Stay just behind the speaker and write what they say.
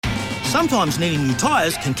Sometimes needing new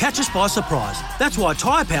tyres can catch us by surprise. That's why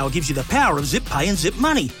Tyre Power gives you the power of zip pay and zip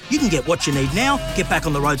money. You can get what you need now, get back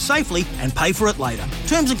on the road safely and pay for it later.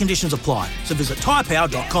 Terms and conditions apply. So visit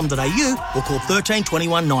tyrepower.com.au or call 13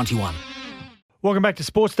 21 91. Welcome back to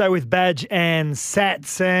Sports Day with Badge and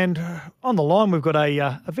Sats. And on the line, we've got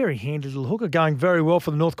a very handy little hooker going very well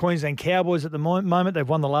for the North Queensland Cowboys at the moment. They've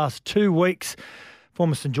won the last 2 weeks.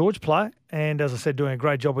 Former St George player. And as I said, doing a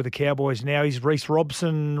great job with the Cowboys now. He's Reece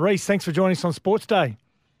Robson. Reece, thanks for joining us on Sports Day.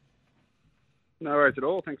 No worries at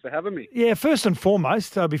all. Thanks for having me. Yeah, first and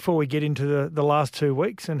foremost, before we get into the last 2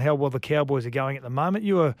 weeks and how well the Cowboys are going at the moment,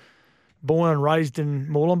 you were born and raised in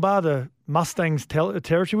Moolumbar, the Mustangs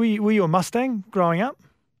territory. Were you a Mustang growing up?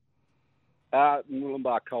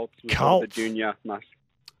 Moolumbar Colts was Colts. The junior Mustang.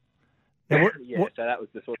 So that was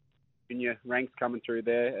the sort of junior ranks coming through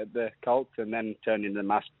there at the Colts, and then turned into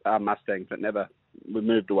Mustangs. But we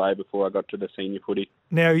moved away before I got to the senior footy.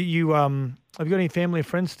 Now you have you got any family or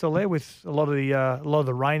friends still there with a lot of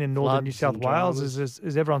the rain in northern New South Wales?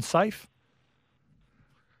 Is everyone safe?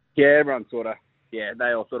 Yeah, everyone sort of. Yeah,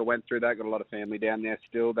 they all sort of went through that. Got a lot of family down there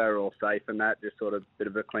still. They were all safe and that. Just sort of a bit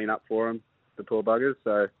of a clean up for them, the poor buggers.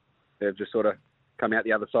 So they've just sort of come out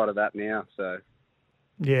the other side of that now. So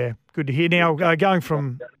yeah, good to hear. Now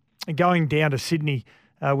going down to Sydney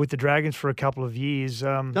with the Dragons for a couple of years.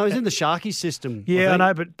 No, he's in the Sharky system. Yeah, I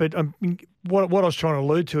know, but what I was trying to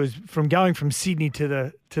allude to is from going from Sydney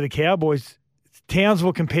to the Cowboys,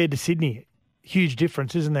 Townsville compared to Sydney, huge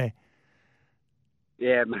difference, isn't there?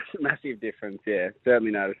 Yeah, massive difference. Yeah,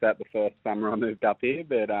 certainly noticed that the first summer I moved up here,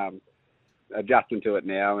 but adjusting to it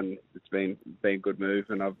now, and it's been a good move,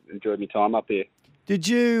 and I've enjoyed my time up here. Did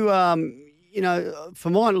you, for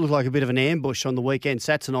mine, it looked like a bit of an ambush on the weekend.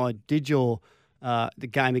 Sats and I did the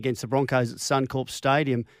game against the Broncos at Suncorp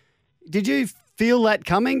Stadium. Did you feel that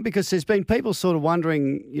coming? Because there's been people sort of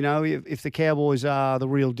wondering, if the Cowboys are the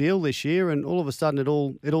real deal this year, and all of a sudden it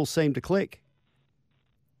all seemed to click.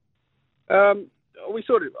 We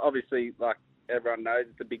sort of, obviously, like everyone knows,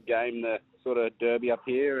 it's a big game, the sort of derby up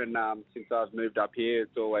here. And since I've moved up here,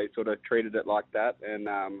 it's always sort of treated it like that. And,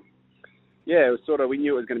 it was sort of, we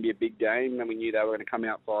knew it was going to be a big game, and we knew they were going to come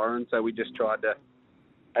out firing. So we just tried to,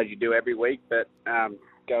 as you do every week, but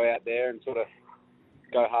go out there and sort of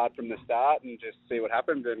go hard from the start and just see what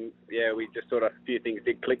happens. And, yeah, we just sort of, a few things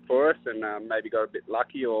did click for us, and maybe got a bit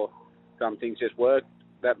lucky, or some things just worked.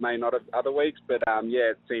 That may not have other weeks, but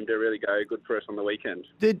it seemed to really go good for us on the weekend.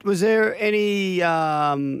 Was there any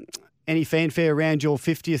fanfare around your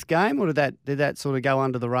 50th game, or did that sort of go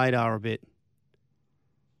under the radar a bit?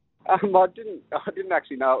 I didn't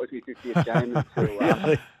actually know it was my 50th game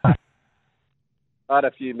until I had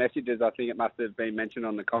a few messages. I think it must have been mentioned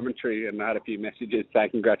on the commentary, and I had a few messages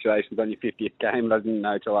saying congratulations on your 50th game. But I didn't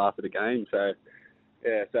know till after the game, so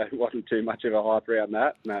it wasn't too much of a hype around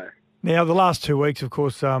that. No. Now, the last 2 weeks, of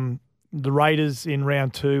course, the Raiders in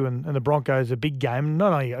round 2 and the Broncos, a big game.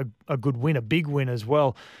 Not only a good win, a big win as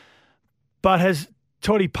well. But has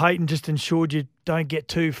Toddy Payten just ensured you don't get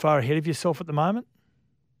too far ahead of yourself at the moment?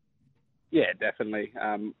 Yeah, definitely.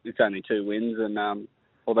 It's only 2 wins, and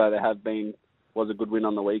although was a good win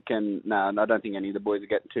on the weekend, I don't think any of the boys are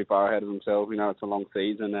getting too far ahead of themselves. We know it's a long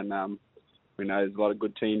season, and we know there's a lot of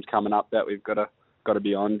good teams coming up that we've got to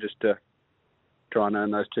be on just to try and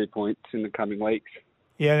earn those 2 points in the coming weeks.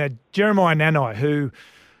 Yeah, now, Jeremiah Nanai, who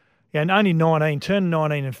only 19, turned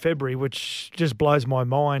 19 in February, which just blows my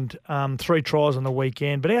mind. 3 tries on the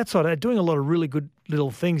weekend. But outside of that, doing a lot of really good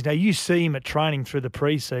little things. Now, you see him at training through the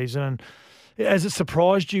preseason. And has it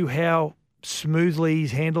surprised you how smoothly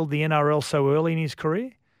he's handled the NRL so early in his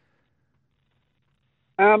career?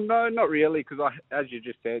 No, not really, because as you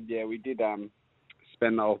just said, we did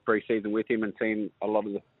spend the whole preseason with him and seen a lot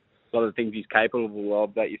of the things he's capable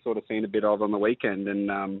of that you sort of seen a bit of on the weekend.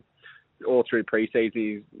 And all through pre-season,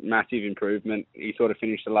 he's massive improvement. He sort of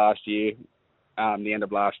finished the end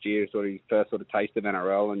of last year, sort of his first sort of taste of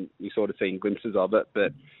NRL, and you sort of seen glimpses of it.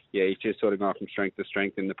 But, he's just sort of gone from strength to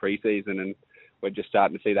strength in the pre-season, and we're just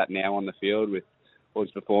starting to see that now on the field with all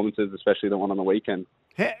his performances, especially the one on the weekend.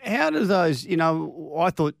 How do those, I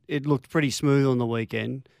thought it looked pretty smooth on the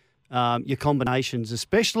weekend, your combinations,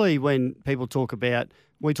 especially when we talk about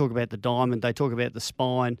the diamond, they talk about the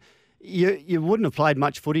spine. You wouldn't have played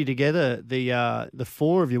much footy together, the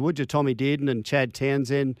 4 of you, would you? Tommy Dearden and Chad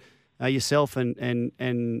Townsend, yourself and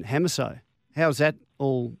Hamiso. How's that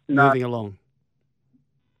all moving along?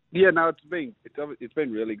 Yeah, no, it's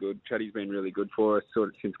been really good. Chaddy's been really good for us sort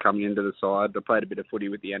of since coming into the side. I played a bit of footy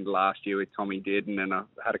with the end of last year with Tommy Dearden, and I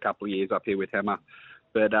had a couple of years up here with Hammer.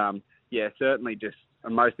 But certainly just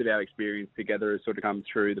most of our experience together has sort of come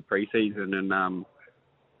through the pre-season, and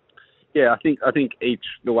Yeah, I think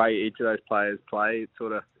the way each of those players play,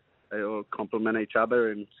 they all complement each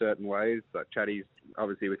other in certain ways. Like Chatty's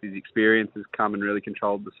obviously with his experience has come and really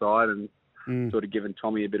controlled the side and sort of given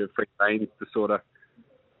Tommy a bit of free rein to sort of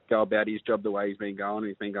go about his job the way he's been going.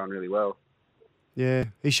 He's been going really well. Yeah,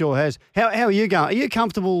 he sure has. How are you going? Are you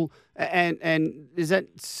comfortable? And is that,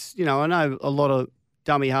 I know a lot of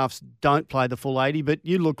dummy halves don't play the full 80, but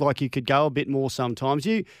you look like you could go a bit more sometimes.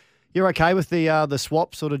 You're okay with the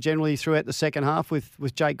swap sort of generally throughout the second half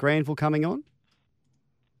with Jake Granville coming on?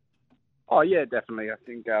 Oh yeah, definitely. I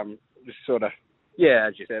think just sort of, yeah,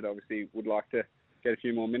 as you said, obviously would like to get a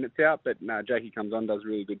few more minutes out, but no, Jakey comes on, does a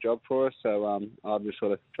really good job for us. So I'll just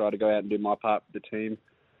sort of try to go out and do my part for the team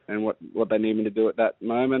and what they need me to do at that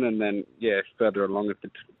moment. And then, yeah, further along, if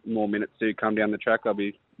more minutes do come down the track, I'll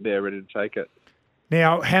be there ready to take it.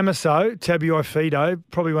 Now, Hamiso Tabuai-Fidow,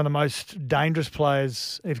 probably one of the most dangerous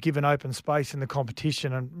players if given open space in the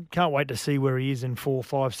competition, and can't wait to see where he is in 4,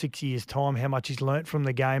 5, 6 years' time, how much he's learnt from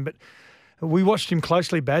the game. But we watched him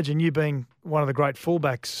closely, Badge, and you being one of the great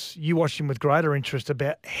fullbacks, you watched him with greater interest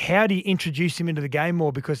about how do you introduce him into the game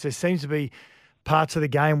more, because there seems to be parts of the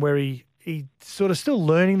game where he sort of still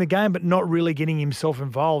learning the game but not really getting himself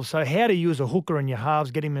involved. So how do you as a hooker in your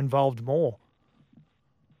halves get him involved more?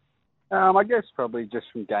 I guess probably just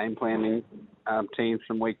from game planning teams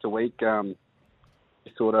from week to week. You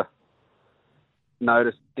sort of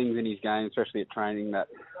notice things in his game, especially at training, that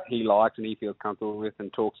he likes and he feels comfortable with,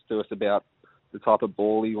 and talks to us about the type of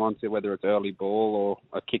ball he wants, whether it's early ball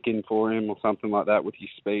or a kick in for him or something like that with his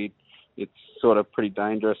speed. It's sort of pretty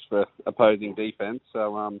dangerous for opposing defence.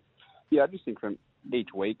 So, I just think from each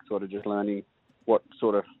week, sort of just learning what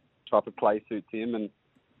sort of type of play suits him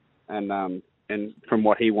and from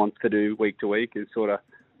what he wants to do week to week is sort of,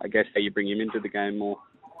 I guess, how you bring him into the game more.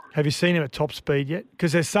 Have you seen him at top speed yet?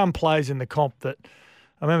 Because there's some players in the comp that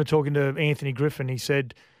I remember talking to Anthony Griffin. He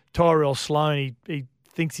said Tyrell Sloan, he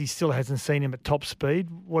thinks he still hasn't seen him at top speed.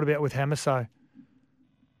 What about with Hamiso?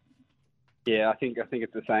 Yeah, I think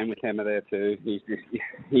it's the same with Hammer there too.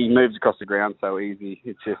 He moves across the ground so easy.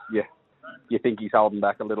 It's just you think he's holding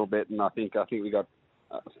back a little bit, and I think we got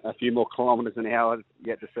a few more kilometres an hour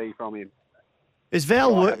yet to see from him. Is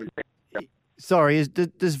Val work? Sorry,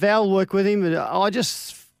 does Val work with him? I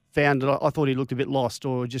just found that I thought he looked a bit lost,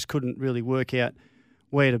 or just couldn't really work out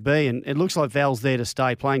where to be. And it looks like Val's there to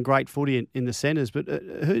stay, playing great footy in the centres. But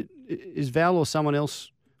who is Val or someone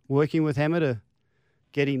else working with Hammer to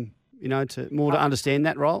get him, to understand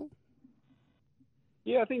that role?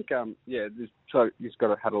 Yeah, I think he's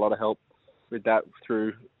had a lot of help with that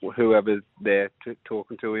through whoever's there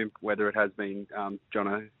talking to him, whether it has been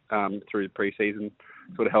Jono through the pre-season,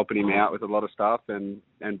 sort of helping him out with a lot of stuff, and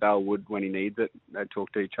Bell Wood when he needs it. They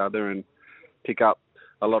talk to each other and pick up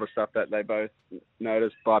a lot of stuff that they both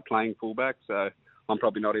noticed by playing fullback. So I'm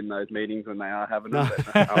probably not in those meetings when they are having them,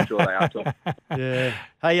 but I'm sure they are talking. Yeah.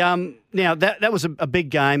 Hey, now that was a big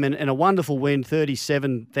game and a wonderful win,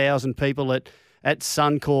 37,000 people at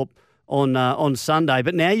Suncorp on Sunday.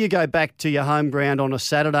 But now you go back to your home ground on a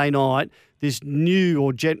Saturday night, this new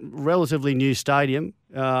or relatively new stadium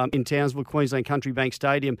in Townsville, Queensland Country Bank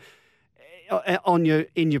Stadium,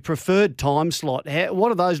 in your preferred time slot.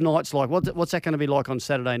 What are those nights like? What's that going to be like on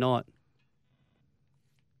Saturday night?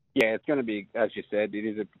 Yeah, it's going to be, as you said, it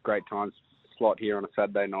is a great time slot here on a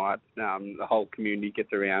Saturday night. The whole community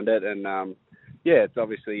gets around it, and it's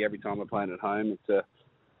obviously every time we're playing at home, it's a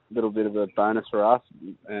little bit of a bonus for us,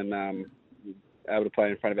 and able to play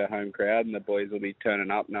in front of our home crowd, and the boys will be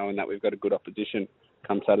turning up knowing that we've got a good opposition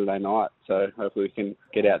come Saturday night. So hopefully we can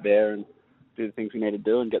get out there and do the things we need to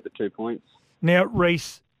do and get the 2 points. Now,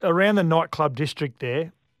 Reece, around the nightclub district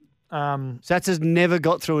there, Sats has never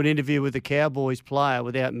got through an interview with a Cowboys player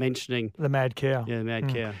without mentioning the Mad Cow. Yeah, the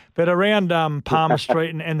Mad Cow. But around Palmer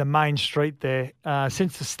Street and the main street there,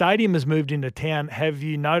 since the stadium has moved into town, have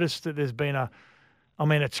you noticed that there's been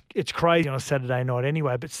it's crazy on a Saturday night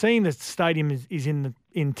anyway, but seeing the stadium is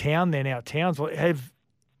in town there now at Townsville,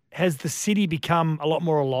 has the city become a lot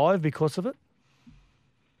more alive because of it?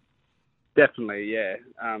 Definitely, yeah.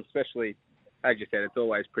 Especially, as you said, it's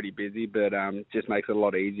always pretty busy, but just makes it a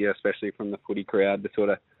lot easier, especially from the footy crowd, to sort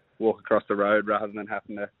of walk across the road rather than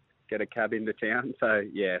having to get a cab into town. So,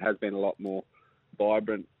 yeah, it has been a lot more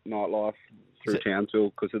vibrant nightlife through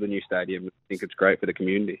Townsville because of the new stadium. I think it's great for the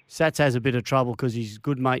community. Sats has a bit of trouble because his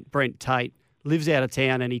good mate Brent Tate lives out of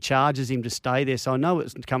town and he charges him to stay there. So I know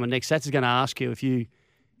it's coming next. Sats is going to ask you if you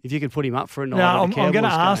could put him up for a night. No, I'm going to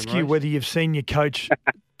ask you whether you've seen your coach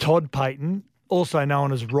Todd Payton, also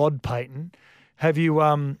known as Rod Payton. Have you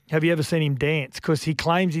ever seen him dance? Because he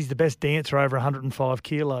claims he's the best dancer over 105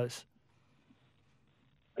 kilos.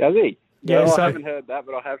 Does he? Yeah, No, so I haven't heard that,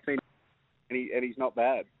 but I have seen, and he's not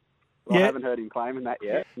bad. Well, Yeah. I haven't heard him claiming that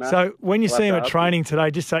yet. No. so when you We'll see him have at to ask training today,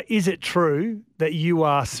 just say, is it true that you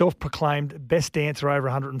are self-proclaimed best dancer over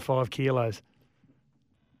 105 kilos?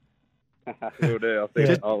 Will do.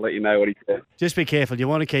 I'll let you know what he said. Just be careful. You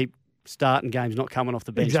want to keep starting games, not coming off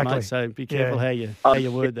the bench, Exactly. mate. So be careful Yeah. how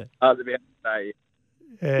you word that. I was about to say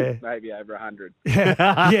Yeah. maybe over 100.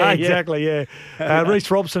 Yeah, exactly. Yeah, Reece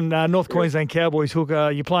Robson, North Queensland Cowboys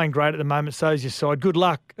hooker. You're playing great at the moment. So's your side. Good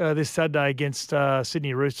luck this Saturday against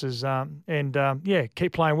Sydney Roosters. And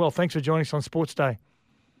keep playing well. Thanks for joining us on Sports Day.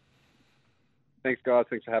 Thanks, guys.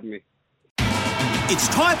 Thanks for having me. It's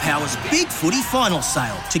Tyre Power's Big Footy Final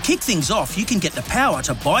Sale. To kick things off, you can get the power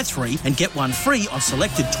to buy 3 and get 1 free on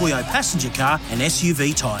selected Toyo passenger car and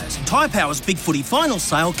SUV tyres. Tyre Power's Big Footy Final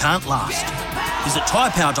Sale can't last. Visit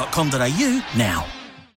tyrepower.com.au now.